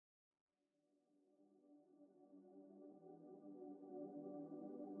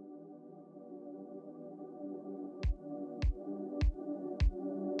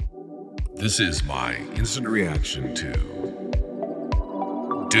This is my instant reaction to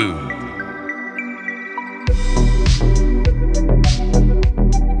Dune.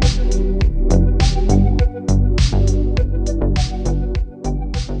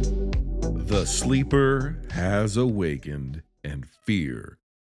 The sleeper has awakened, and fear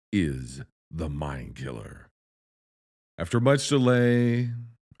is the mind killer. After much delay,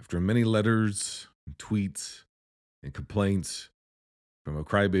 after many letters, and tweets, and complaints from a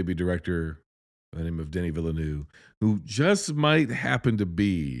crybaby director by the name of Denis Villeneuve, who just might happen to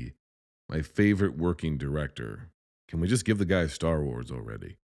be my favorite working director. Can we just give the guy Star Wars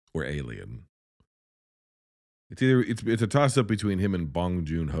already? Or Alien? It's a toss up between him and Bong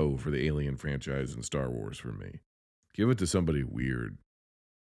Joon-ho for the Alien franchise and Star Wars for me. Give it to somebody weird.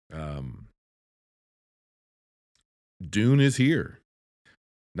 Dune is here.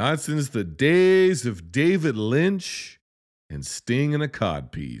 Not since the days of David Lynch and Sting in a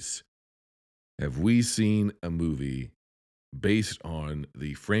Codpiece have we seen a movie based on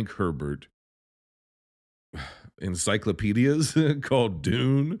the Frank Herbert encyclopedias called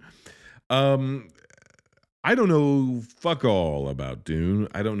Dune. I don't know fuck all about Dune.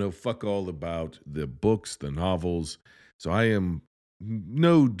 I don't know fuck all about the books, the novels. So I am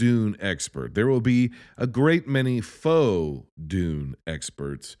no Dune expert. There will be a great many faux Dune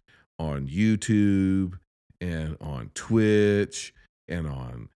experts on YouTube and on Twitch and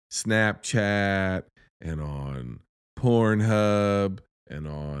on Snapchat and on Pornhub and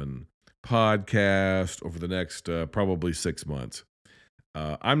on podcast over the next probably 6 months.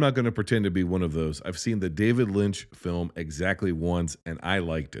 I'm not going to pretend to be one of those. I've seen the David Lynch film exactly once, and I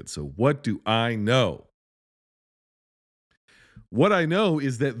liked it. So what do I know? What I know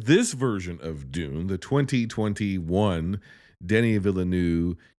is that this version of Dune, the 2021 Denis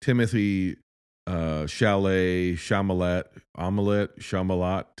Villeneuve, Timothy Chalamet,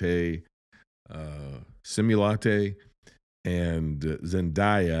 Simulate, and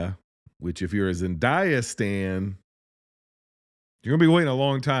Zendaya, which if you're a Zendaya stan, you're going to be waiting a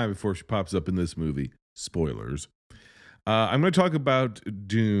long time before she pops up in this movie. Spoilers. I'm going to talk about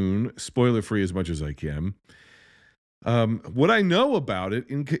Dune, spoiler-free as much as I can. What I know about it,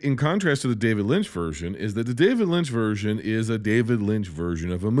 in contrast to the David Lynch version, is that the David Lynch version is a David Lynch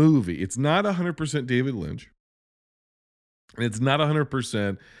version of a movie. It's not 100% David Lynch. And it's not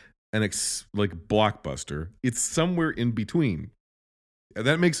 100% like blockbuster. It's somewhere in between. And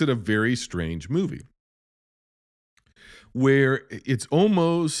that makes it a very strange movie, where it's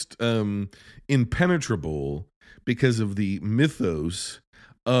almost impenetrable because of the mythos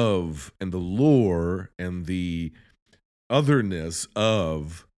of and the lore and the otherness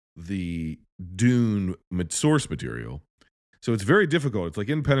of the Dune source material. So it's very difficult. It's like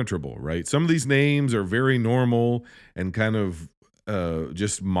impenetrable, right? Some of these names are very normal and kind of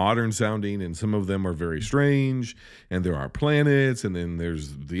just modern sounding, and some of them are very strange. And there are planets, and then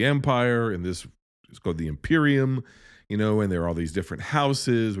there's the Empire, and this is called the Imperium. And there are all these different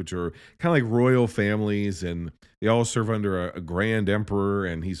houses, which are kind of like royal families, and they all serve under a grand emperor,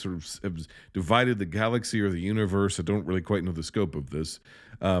 and he sort of has divided the galaxy or the universe. I don't really quite know the scope of this,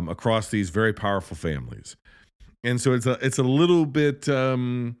 across these very powerful families. And so it's a little bit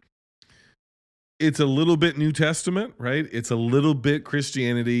New Testament, right? It's a little bit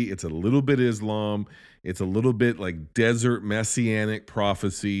Christianity. It's a little bit Islam. It's a little bit like desert messianic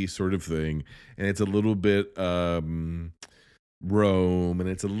prophecy sort of thing. And it's a little bit Rome, and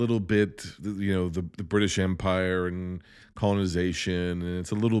it's a little bit, the British Empire and colonization. And it's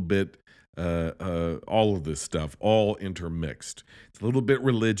a little bit all of this stuff, all intermixed. It's a little bit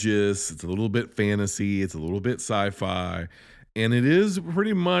religious. It's a little bit fantasy. It's a little bit sci-fi. And it is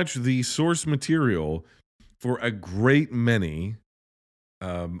pretty much the source material for a great many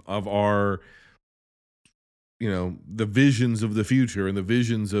of our the visions of the future and the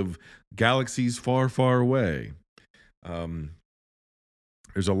visions of galaxies far, far away.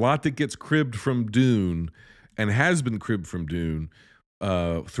 There's a lot that gets cribbed from Dune and has been cribbed from Dune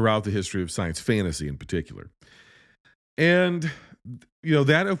throughout the history of science fantasy in particular. And,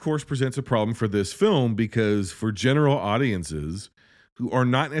 that of course presents a problem for this film, because for general audiences who are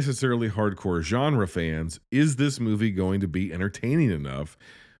not necessarily hardcore genre fans, is this movie going to be entertaining enough?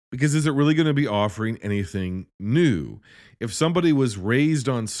 Because is it really going to be offering anything new? If somebody was raised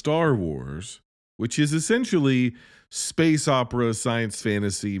on Star Wars, which is essentially space opera, science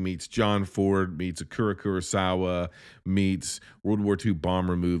fantasy meets John Ford, meets Akira Kurosawa, meets World War II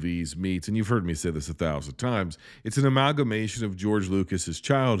bomber movies, meets, and you've heard me say this 1,000 times, it's an amalgamation of George Lucas's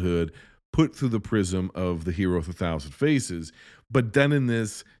childhood put through the prism of the hero with a thousand faces, but done in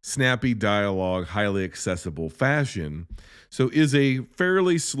this snappy dialogue, highly accessible fashion. So is a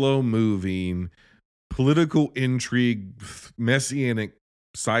fairly slow moving political intrigue, messianic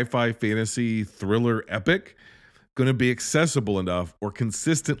sci-fi fantasy thriller epic going to be accessible enough or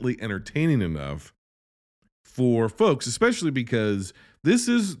consistently entertaining enough for folks, especially because this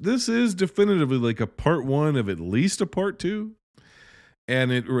is definitively like a part one of at least a part two.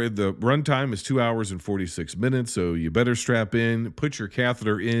 And the runtime is 2 hours and 46 minutes. So you better strap in, put your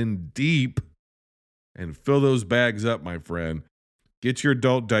catheter in deep, and fill those bags up, my friend. Get your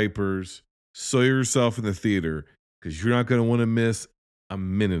adult diapers, sew yourself in the theater, because you're not going to want to miss a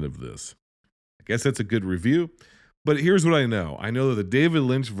minute of this. I guess that's a good review. But here's what I know. I know that the David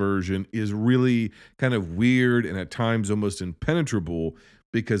Lynch version is really kind of weird and at times almost impenetrable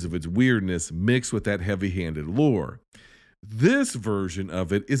because of its weirdness mixed with that heavy-handed lore. This version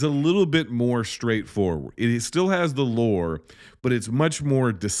of it is a little bit more straightforward. It still has the lore, but it's much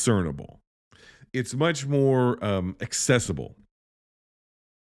more discernible. It's much more accessible.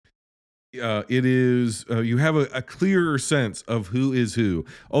 It is you have a clearer sense of who is who.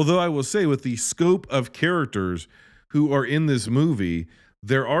 Although I will say, with the scope of characters who are in this movie,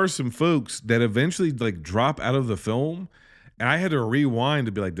 there are some folks that eventually like drop out of the film, and I had to rewind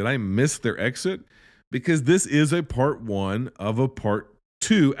to be like, did I miss their exit? Because this is a part one of a part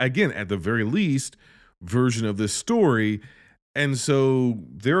two, again, at the very least, version of this story. And so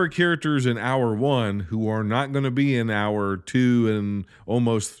there are characters in hour one who are not going to be in hour two and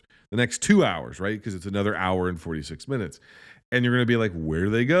almost the next 2 hours, right? Because it's another hour and 46 minutes. And you're going to be like, where do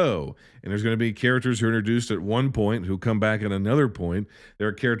they go? And there's going to be characters who are introduced at one point who come back at another point. There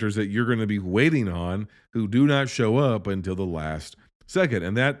are characters that you're going to be waiting on who do not show up until the last second.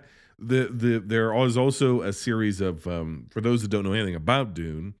 And that there is also a series of, for those that don't know anything about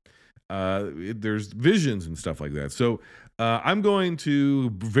Dune, there's visions and stuff like that. So I'm going to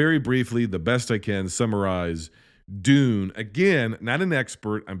very briefly, the best I can, summarize Dune. Again, not an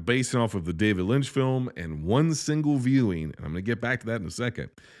expert. I'm basing off of the David Lynch film and one single viewing, and I'm going to get back to that in a second,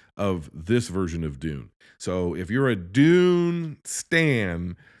 of this version of Dune. So if you're a Dune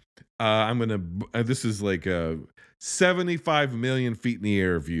stan, this is like a 75 million feet in the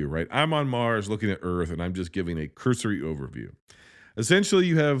air view, right? I'm on Mars looking at Earth, and I'm just giving a cursory overview. Essentially,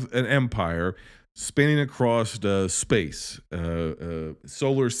 you have an empire spanning across space,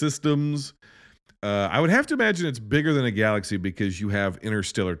 solar systems. I would have to imagine it's bigger than a galaxy because you have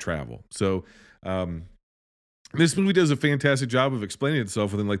interstellar travel. So this movie does a fantastic job of explaining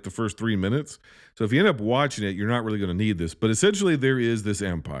itself within like the first 3 minutes. So if you end up watching it, you're not really going to need this. But essentially, there is this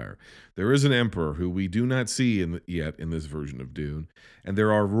empire. There is an emperor who we do not see yet in this version of Dune. And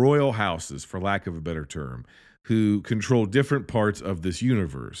there are royal houses, for lack of a better term, who control different parts of this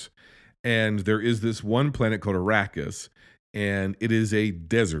universe. And there is this one planet called Arrakis, and it is a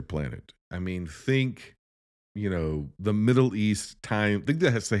desert planet. I mean, think, the Middle East time, think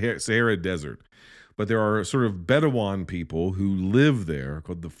the Sahara Desert. But there are sort of Bedouin people who live there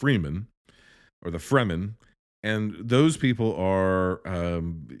called the Fremen or the Fremen. And those people are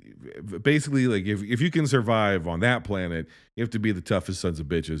basically like, if you can survive on that planet, you have to be the toughest sons of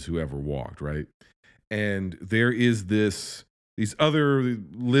bitches who ever walked, right? And there is these other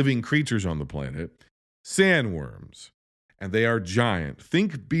living creatures on the planet, sandworms, and they are giant.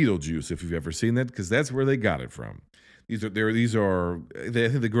 Think Beetlejuice if you've ever seen that, because that's where they got it from. I think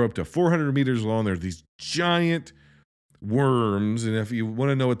they grow up to 400 meters long. They're these giant worms, and if you want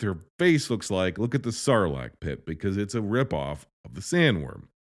to know what their face looks like, look at the Sarlacc pit, because it's a ripoff of the sandworm.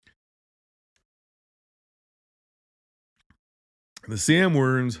 The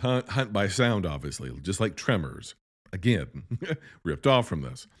sandworms hunt by sound, obviously, just like Tremors. Again, ripped off from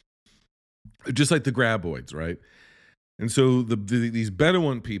this. Just like the graboids, right? And so these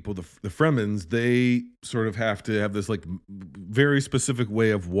Bedouin people, the Fremens, they sort of have to have this like very specific way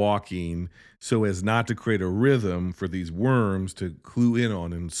of walking so as not to create a rhythm for these worms to clue in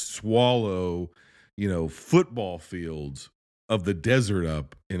on and swallow, football fields of the desert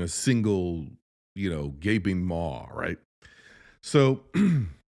up in a single, gaping maw, right? So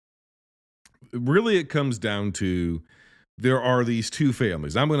really it comes down to there are these two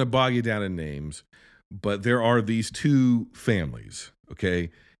families. I'm going to bog you down in names. But there are these two families,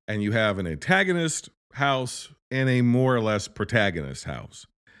 okay? And you have an antagonist house and a more or less protagonist house.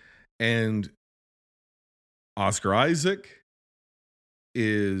 And Oscar Isaac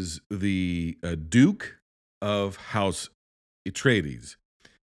is the Duke of House Atreides.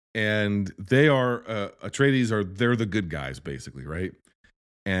 And they are, Atreides they're the good guys, basically, right?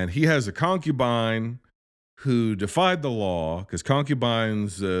 And he has a concubine who defied the law because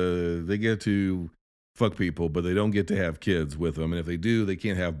concubines, they get to fuck people, but they don't get to have kids with them. And if they do, they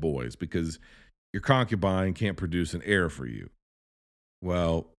can't have boys because your concubine can't produce an heir for you.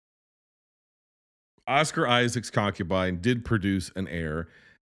 Well, Oscar Isaac's concubine did produce an heir.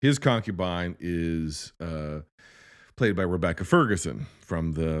 His concubine is played by Rebecca Ferguson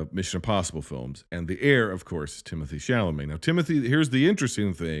from the Mission Impossible films. And the heir, of course, is Timothy Chalamet. Now, Timothy, here's the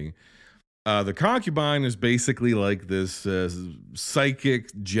interesting thing. The concubine is basically like this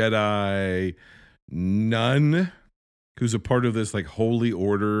psychic Jedi nun who's a part of this like holy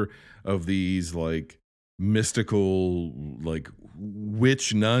order of these like mystical like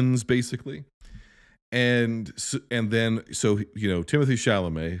witch nuns, basically. And then Timothy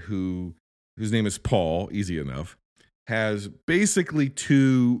Chalamet, whose name is Paul, easy enough, has basically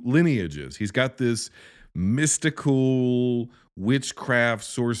two lineages. He's got this mystical witchcraft,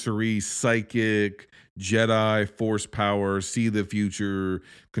 sorcery, psychic, Jedi, force power, see the future,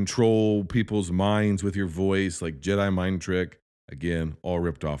 control people's minds with your voice, like Jedi mind trick. Again, all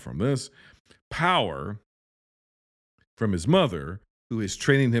ripped off from this. Power from his mother, who is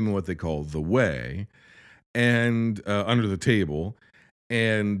training him in what they call the way, and under the table.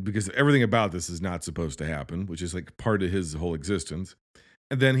 And because everything about this is not supposed to happen, which is like part of his whole existence.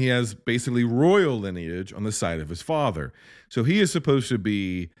 And then he has basically royal lineage on the side of his father. So he is supposed to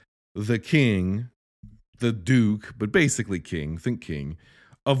be the king, the duke, but basically king, think king,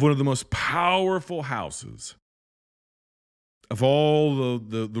 of one of the most powerful houses of all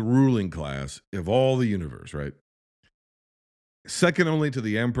the ruling class of all the universe, right? Second only to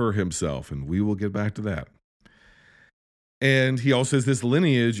the emperor himself, and we will get back to that. And he also has this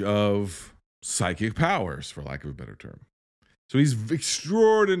lineage of psychic powers, for lack of a better term. So he's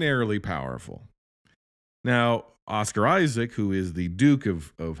extraordinarily powerful. Now, Oscar Isaac, who is the Duke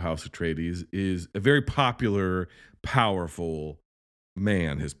of House Atreides, is a very popular, powerful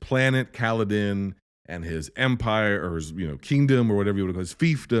man. His planet, Caladan, and his empire, or his kingdom, or whatever you want to call it, his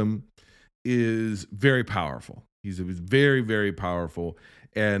fiefdom, is very powerful. He's very, very powerful.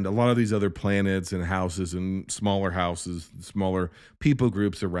 And a lot of these other planets and houses and smaller houses, smaller people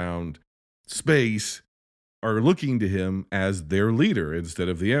groups around space are looking to him as their leader instead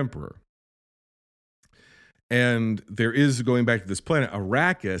of the emperor. And there is, going back to this planet,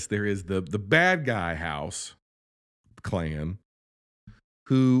 Arrakis, there is the bad guy house clan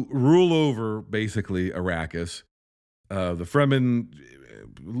who rule over basically Arrakis. The Fremen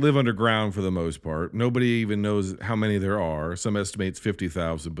live underground for the most part. Nobody even knows how many there are. Some estimates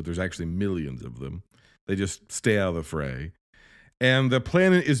 50,000, but there's actually millions of them. They just stay out of the fray. And the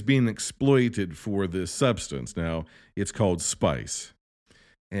planet is being exploited for this substance. Now, it's called spice.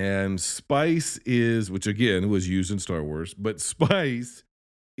 And spice is, which again was used in Star Wars, but spice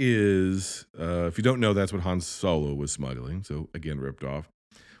is, if you don't know, that's what Han Solo was smuggling. So again, ripped off.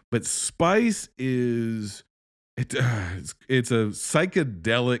 But spice is, it's a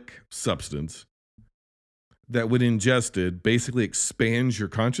psychedelic substance that, when ingested, basically expands your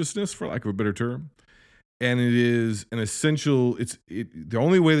consciousness, for lack of a better term. And it is an essential, the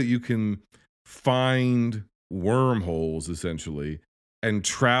only way that you can find wormholes, essentially, and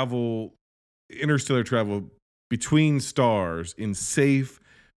travel, interstellar travel between stars in safe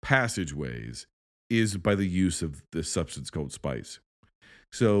passageways is by the use of this substance called spice.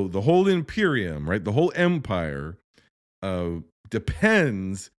 So the whole Imperium, right, the whole empire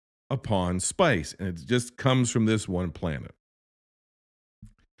depends upon spice, and it just comes from this one planet.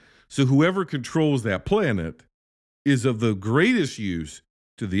 So whoever controls that planet is of the greatest use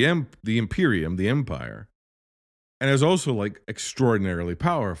to the Imperium, the empire, and is also like extraordinarily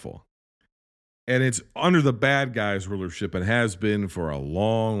powerful. And it's under the bad guys' rulership and has been for a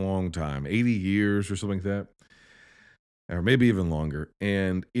long, long time, 80 years or something like that, or maybe even longer.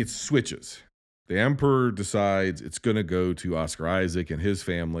 And it switches. The emperor decides it's going to go to Oscar Isaac and his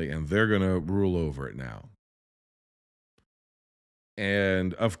family, and they're going to rule over it now.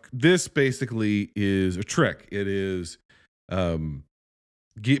 And this basically is a trick. It is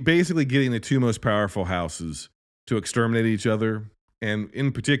basically getting the two most powerful houses to exterminate each other. And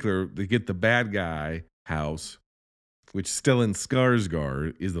in particular, they get the bad guy house, which Stellan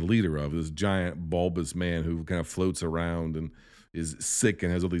Skarsgård is the leader of, this giant bulbous man who kind of floats around and is sick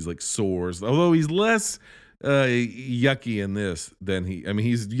and has all these like sores. Although he's less yucky in this than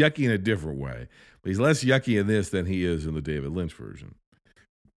he's yucky in a different way. But he's less yucky in this than he is in the David Lynch version.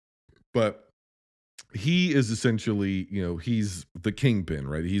 But he is essentially, he's the kingpin,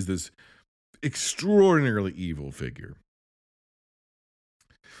 right? He's this extraordinarily evil figure.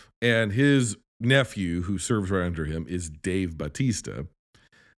 And his nephew, who serves right under him, is Dave Bautista,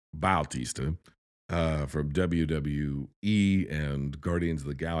 from WWE and Guardians of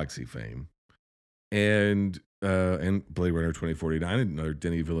the Galaxy fame, and Blade Runner 2049, another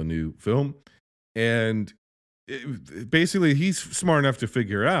Denis Villeneuve film, and basically he's smart enough to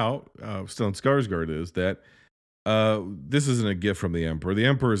figure out, Stellan Skarsgård is, that this isn't a gift from the Emperor. The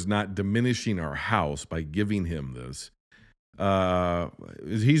Emperor is not diminishing our house by giving him this.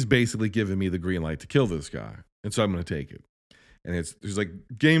 He's basically giving me the green light to kill this guy, and so I'm going to take it. And there's like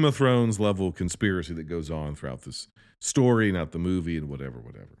Game of Thrones level conspiracy that goes on throughout this story, not the movie, and whatever.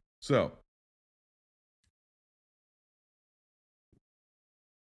 So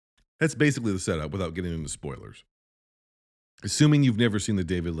that's basically the setup without getting into spoilers. Assuming you've never seen the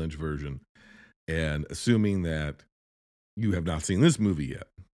David Lynch version, and assuming that you have not seen this movie yet.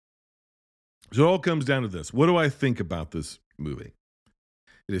 So it all comes down to this. What do I think about this movie?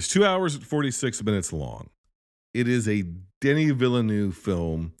 It is 2 hours and 46 minutes long. It is a Denis Villeneuve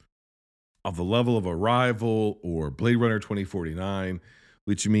film of the level of Arrival or Blade Runner 2049,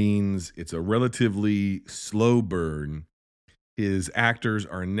 which means it's a relatively slow burn. His actors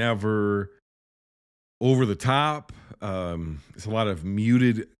are never over the top. It's a lot of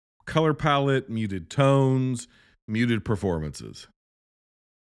muted color palette, muted tones, muted performances.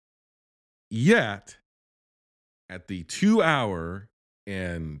 Yet, at the 2 hour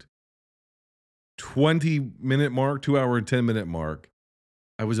and 20-minute mark, 2 hour and 10-minute mark,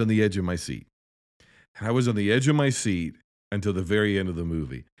 I was on the edge of my seat. And I was on the edge of my seat until the very end of the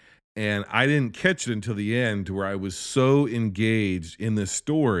movie. And I didn't catch it until the end, to where I was so engaged in this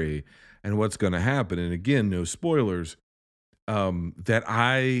story and what's going to happen. And again, no spoilers, that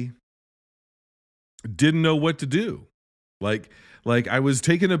I didn't know what to do. Like I was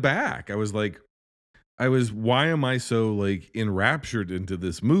taken aback. Why am I so like enraptured into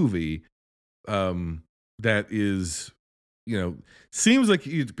this movie? That is, seems like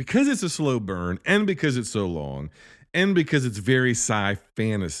because it's a slow burn, and because it's so long, and because it's very sci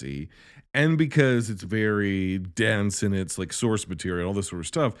fantasy, and because it's very dense in its like source material, all this sort of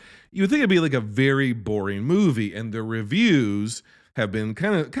stuff, you would think it'd be like a very boring movie. And the reviews have been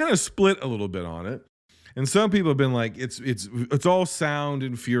kind of split a little bit on it. And some people have been like, it's all sound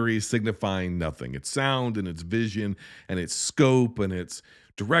and fury signifying nothing. It's sound and its vision and its scope and its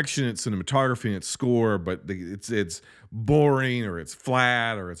direction, its cinematography and its score, but it's boring, or it's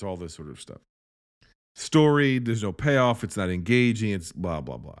flat, or it's all this sort of stuff. Story, there's no payoff, it's not engaging, it's blah,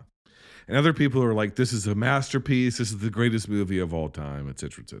 blah, blah. And other people are like, this is a masterpiece, this is the greatest movie of all time,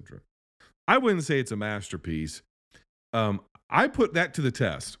 etc., etc. I wouldn't say it's a masterpiece. I put that to the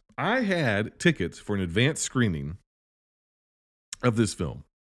test. I had tickets for an advanced screening of this film.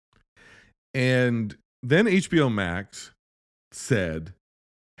 And then HBO Max said,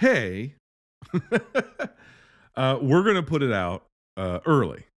 hey, we're going to put it out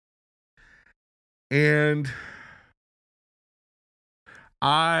early. And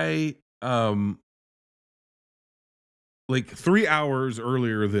I, like 3 hours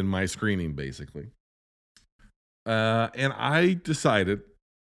earlier than my screening, basically. And I decided,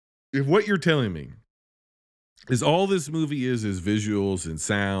 if what you're telling me is all this movie is visuals and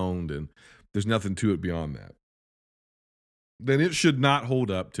sound, and there's nothing to it beyond that, then it should not hold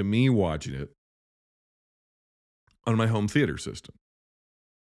up to me watching it on my home theater system.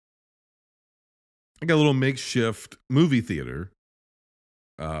 I got a little makeshift movie theater,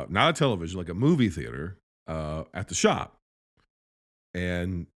 not a television, like a movie theater at the shop,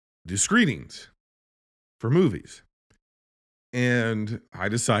 and do screenings for movies. And I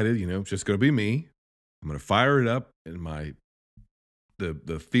decided, it's just going to be me. I'm going to fire it up in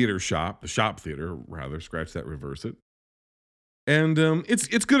the theater shop, the shop theater, rather, scratch that, reverse it. And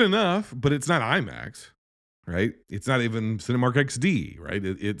it's good enough, but it's not IMAX, right? It's not even Cinemark XD, right?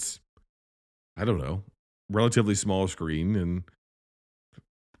 It's, I don't know, relatively small screen and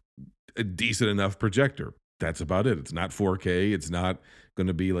a decent enough projector. That's about it. It's not 4K. It's not going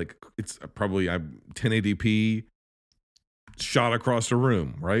to be like, it's probably 1080p shot across the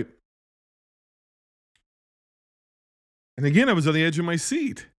room, right? And again, I was on the edge of my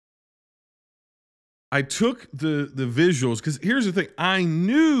seat. I took the visuals, because here's the thing. I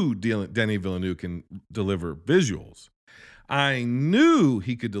knew Denis Villeneuve can deliver visuals. I knew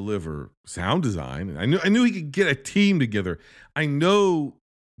he could deliver sound design. I knew he could get a team together. I know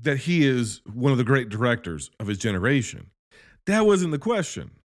that he is one of the great directors of his generation. That wasn't the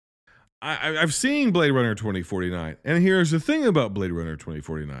question. I've seen Blade Runner 2049, and here's the thing about Blade Runner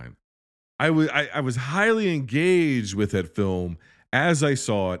 2049. I was highly engaged with that film as I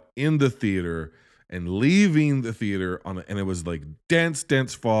saw it in the theater, and leaving the theater and it was like dense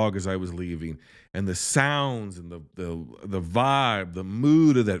fog as I was leaving, and the sounds and the vibe, the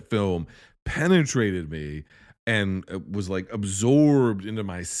mood of that film penetrated me and was like absorbed into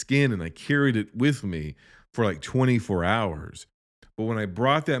my skin, and I carried it with me for like 24 hours. But when I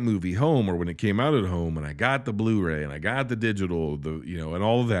brought that movie home, or when it came out at home, and I got the Blu-ray and I got the digital, and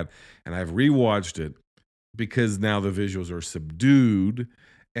all of that, and I've rewatched it because now the visuals are subdued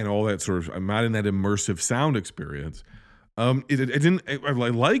and all that sort of, I'm not in that immersive sound experience. It didn't. I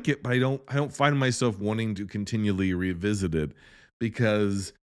like it, but I don't find myself wanting to continually revisit it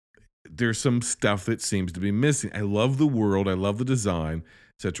because there's some stuff that seems to be missing. I love the world, I love the design,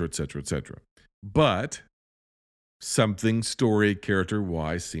 et cetera, et cetera, et cetera. But something story character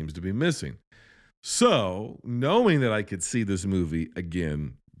wise seems to be missing. So, knowing that I could see this movie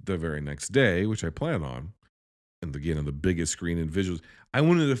again the very next day, which I plan on, and again on the biggest screen and visuals, I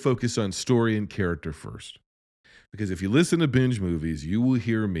wanted to focus on story and character first. Because if you listen to binge movies, you will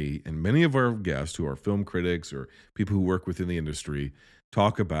hear me and many of our guests who are film critics or people who work within the industry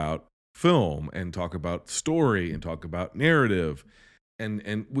talk about film and talk about story and talk about narrative.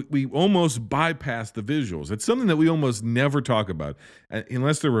 And we almost bypass the visuals. It's something that we almost never talk about.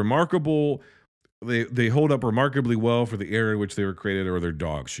 Unless they're remarkable, they hold up remarkably well for the era in which they were created, or they're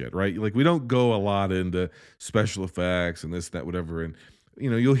dog shit, right? Like, we don't go a lot into special effects and this, that, whatever. And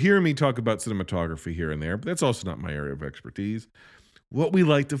you'll hear me talk about cinematography here and there, but that's also not my area of expertise. What we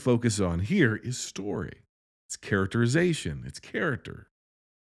like to focus on here is story. It's characterization. It's character.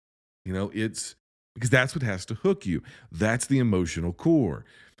 It's because that's what has to hook you. That's the emotional core.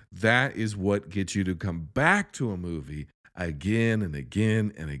 That is what gets you to come back to a movie again and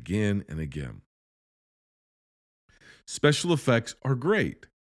again and again and again. Special effects are great,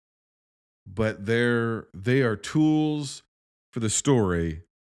 but they are tools for the story,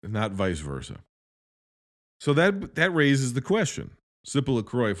 not vice versa. So that raises the question. Sip of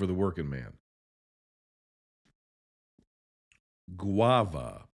LaCroix for the working man.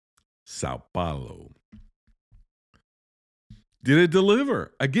 Guava, Sao Paulo. Did it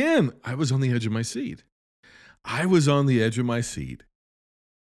deliver? Again, I was on the edge of my seat. I was on the edge of my seat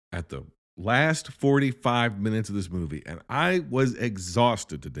at the last 45 minutes of this movie, and I was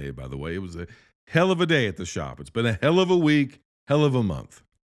exhausted today, by the way. It was a hell of a day at the shop. It's been a hell of a week, hell of a month.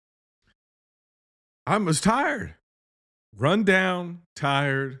 I was tired, run down,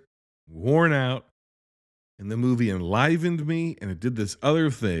 tired, worn out, and the movie enlivened me, and it did this other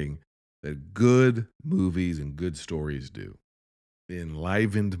thing that good movies and good stories do. It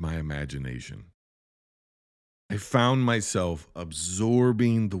enlivened my imagination. I found myself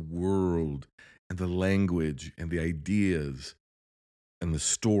absorbing the world and the language and the ideas and the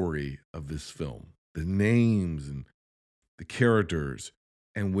story of this film, the names and the characters.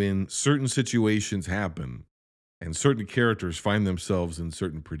 And when certain situations happen and certain characters find themselves in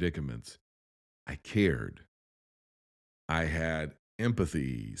certain predicaments, I cared. I had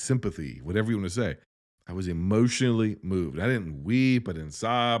empathy, sympathy, whatever you want to say. I was emotionally moved. I didn't weep, I didn't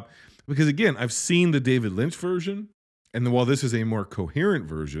sob. Because again, I've seen the David Lynch version, and then while this is a more coherent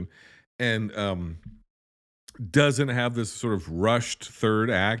version, and doesn't have this sort of rushed third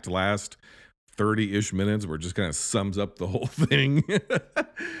act, last 30-ish minutes where it just kind of sums up the whole thing.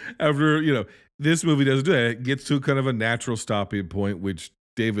 After, this movie doesn't do that. It gets to kind of a natural stopping point, which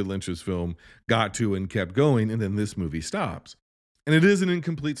David Lynch's film got to and kept going, and then this movie stops. And it is an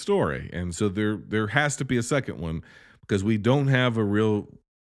incomplete story. And so there has to be a second one, because we don't have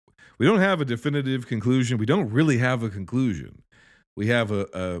a definitive conclusion. We don't really have a conclusion. We have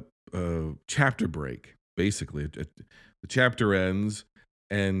a chapter break, basically. The chapter ends,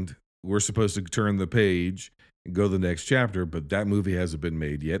 and we're supposed to turn the page and go to the next chapter, but that movie hasn't been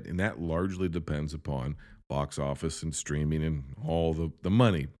made yet, and that largely depends upon box office and streaming and all the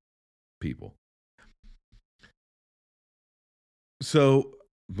money people. So,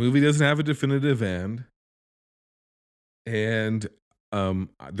 movie doesn't have a definitive end, and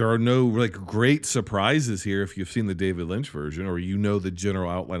there are no like great surprises here. If you've seen the David Lynch version, or the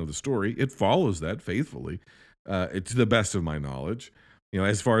general outline of the story, it follows that faithfully, to the best of my knowledge.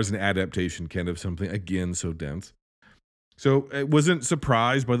 As far as an adaptation can of something again so dense. So I wasn't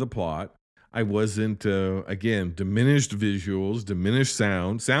surprised by the plot. I wasn't again diminished visuals, diminished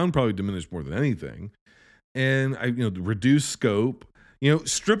sound. Sound probably diminished more than anything, and I reduced scope.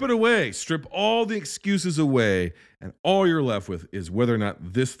 Strip it away, strip all the excuses away, and all you're left with is whether or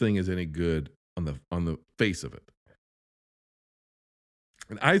not this thing is any good on the face of it.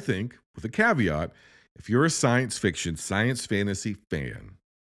 And I think, with a caveat, if you're a science fiction, science fantasy fan,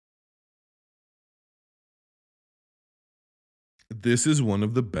 this is one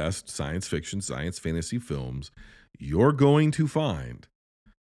of the best science fiction, science fantasy films you're going to find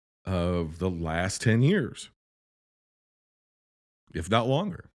of the last 10 years, if not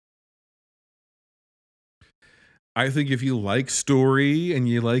longer. I think if you like story and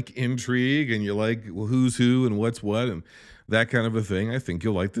you like intrigue and you like who's who and what's what and that kind of a thing, I think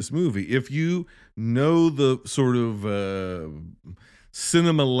you'll like this movie. If you know the sort of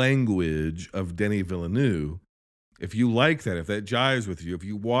cinema language of Denis Villeneuve, if you like that, if that jives with you, if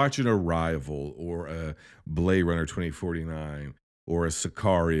you watch an Arrival or a Blade Runner 2049 or a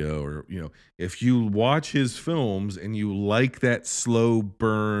Sicario, or if you watch his films and you like that slow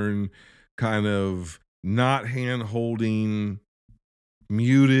burn kind of not hand holding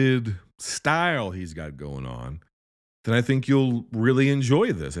muted style he's got going on, then I think you'll really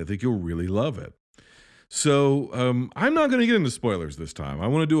enjoy this. I think you'll really love it. So I'm not going to get into spoilers this time. I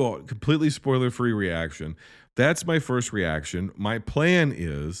want to do a completely spoiler-free reaction. That's my first reaction. My plan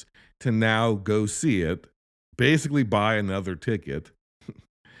is to now go see it, basically buy another ticket,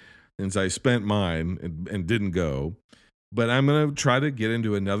 since I spent mine and didn't go. But I'm going to try to get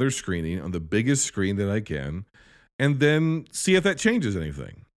into another screening on the biggest screen that I can, and then see if that changes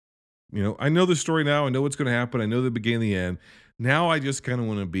anything. I know the story now. I know what's going to happen. I know the beginning and the end. Now I just kind of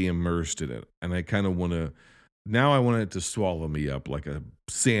want to be immersed in it. And I kind of want to, now I want it to swallow me up like a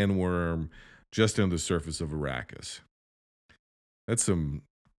sandworm just on the surface of Arrakis. That's some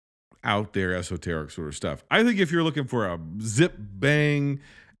out there esoteric sort of stuff. I think if you're looking for a zip bang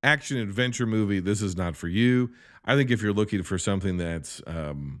action adventure movie, this is not for you. I think if you're looking for something that's,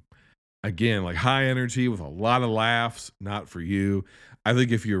 again, like high energy with a lot of laughs, not for you. I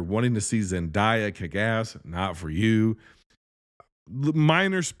think if you're wanting to see Zendaya kick ass, not for you.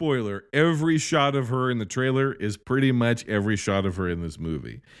 Minor spoiler, every shot of her in the trailer is pretty much every shot of her in this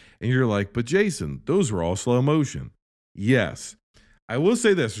movie. And you're like, but Jason, those were all slow motion. Yes. I will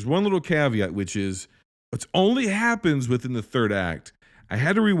say this. There's one little caveat, which is it only happens within the third act. I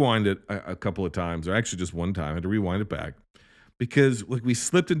had to rewind it a couple of times, or actually just one time. I had to rewind it back because we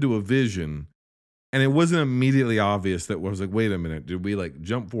slipped into a vision. And it wasn't immediately obvious that I was like, wait a minute, did we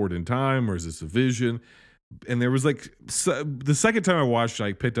jump forward in time, or is this a vision? And there was the second time I watched it,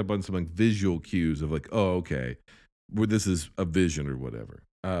 I picked up on some visual cues of oh, okay, this is a vision or whatever.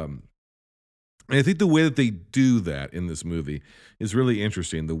 And I think the way that they do that in this movie is really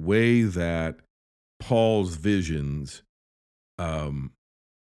interesting. The way that Paul's visions,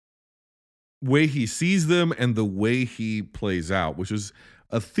 way he sees them and the way he plays out, which is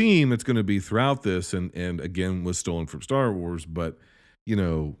a theme that's going to be throughout this, and again was stolen from Star Wars, but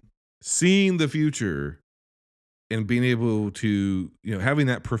seeing the future and being able to having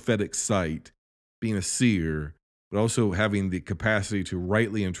that prophetic sight, being a seer, but also having the capacity to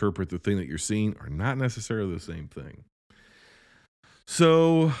rightly interpret the thing that you're seeing are not necessarily the same thing.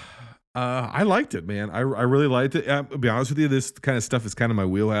 So I liked it, man. I really liked it. I'll be honest with you, this kind of stuff is kind of my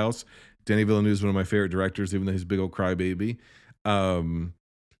wheelhouse. Denis Villeneuve is one of my favorite directors, even though he's a big old crybaby. I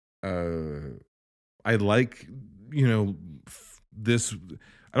like, this.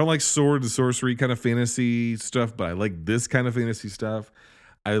 I don't like sword and sorcery kind of fantasy stuff, but I like this kind of fantasy stuff.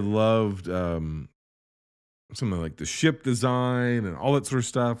 I loved something like the ship design and all that sort of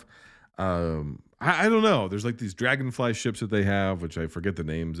stuff. I don't know. There's these dragonfly ships that they have, which I forget the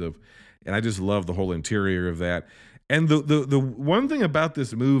names of, and I just love the whole interior of that. And the one thing about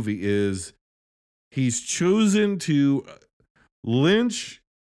this movie is he's chosen to Lynch.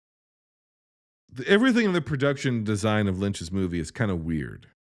 Everything in the production design of Lynch's movie is kind of weird.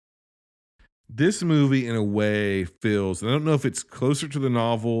 This movie, in a way, feels, and I don't know if it's closer to the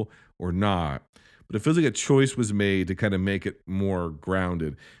novel or not, but it feels like a choice was made to kind of make it more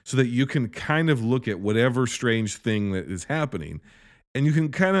grounded so that you can kind of look at whatever strange thing that is happening and you can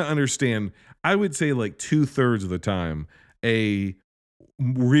kind of understand, I would say 2/3 of the time, a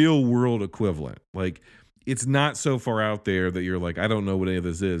real world equivalent. It's not so far out there that you're like, I don't know what any of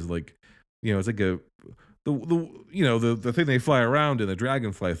this is. It's like the thing they fly around in, the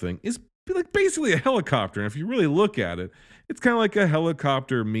dragonfly thing, is basically a helicopter. And if you really look at it, it's kind of like a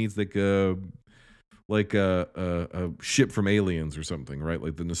helicopter meets a ship from Aliens or something, right?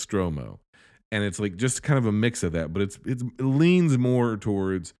 Like the Nostromo. And it's just kind of a mix of that, but it leans more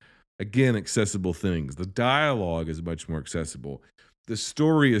towards, again, accessible things. The dialogue is much more accessible. The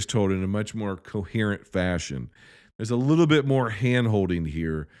story is told in a much more coherent fashion. There's a little bit more hand-holding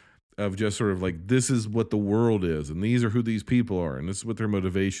here of just sort of this is what the world is, and these are who these people are, and this is what their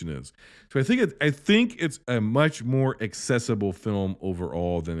motivation is. So I think it's a much more accessible film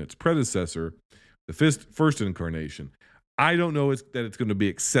overall than its predecessor, the first incarnation. I don't know that it's going to be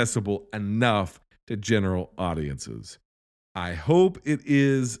accessible enough to general audiences. I hope it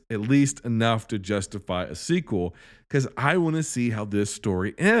is at least enough to justify a sequel, because I want to see how this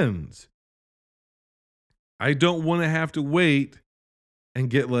story ends. I don't want to have to wait and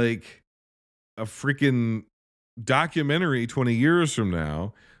get a freaking documentary 20 years from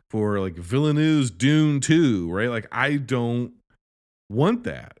now for like Villeneuve's Dune 2, right? Like I don't want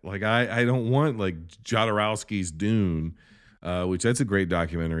that. Like I don't want like Jodorowsky's Dune, which that's a great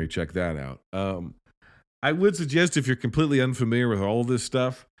documentary. Check that out. I would suggest if you're completely unfamiliar with all this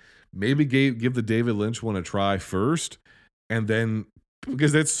stuff, maybe give the David Lynch one a try first, and then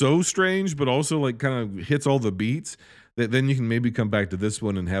because that's so strange, but also like kind of hits all the beats. That then you can maybe come back to this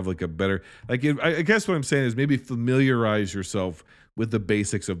one and have like a better like. I guess what I'm saying is maybe familiarize yourself with the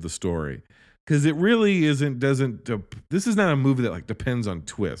basics of the story because it really doesn't. This is not a movie that like depends on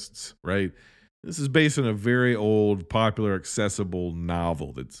twists, right? This is based on a very old, popular, accessible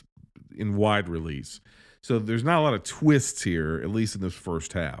novel that's in wide release. So there's not a lot of twists here, at least in this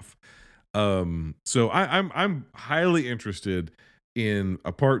first half. So I'm highly interested in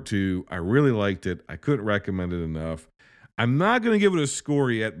a part two. I really liked it. I couldn't recommend it enough. I'm not going to give it a score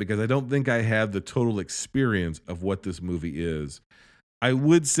yet because I don't think I have the total experience of what this movie is. I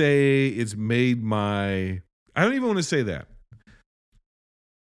would say it's made my. I don't even want to say that.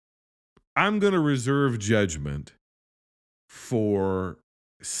 I'm going to reserve judgment for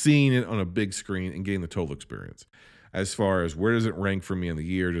seeing it on a big screen and getting the total experience. As far as where does it rank for me in the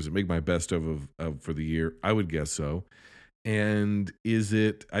year? Does it make my best of for the year? I would guess so. And is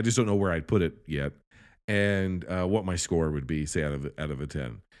it? I just don't know where I'd put it yet, and what my score would be, say out of a 10.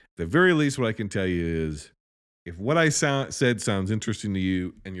 At the very least, what I can tell you is, if what I said sounds interesting to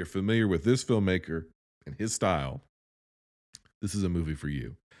you, and you're familiar with this filmmaker and his style, this is a movie for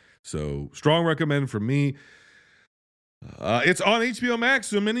you. So strong recommend from me. It's on HBO Max,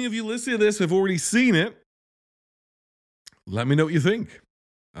 so many of you listening to this have already seen it. Let me know what you think.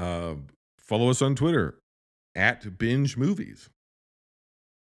 Follow us on Twitter at Binge Movies.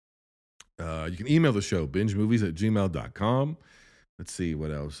 You can email the show, bingemovies@gmail.com. Let's see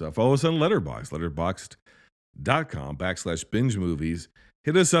what else. Follow us on Letterboxd, letterboxd.com/binge movies.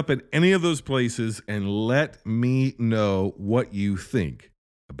 Hit us up at any of those places and let me know what you think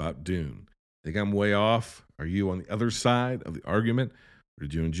about Dune. Think I'm way off? Are you on the other side of the argument? Or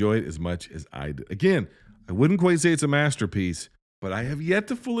did you enjoy it as much as I did? Again, I wouldn't quite say it's a masterpiece, but I have yet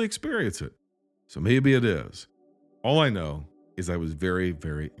to fully experience it. So maybe it is. All I know is I was very,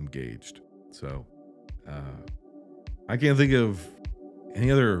 very engaged. So I can't think of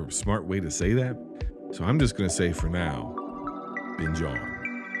any other smart way to say that. So I'm just going to say for now, binge on.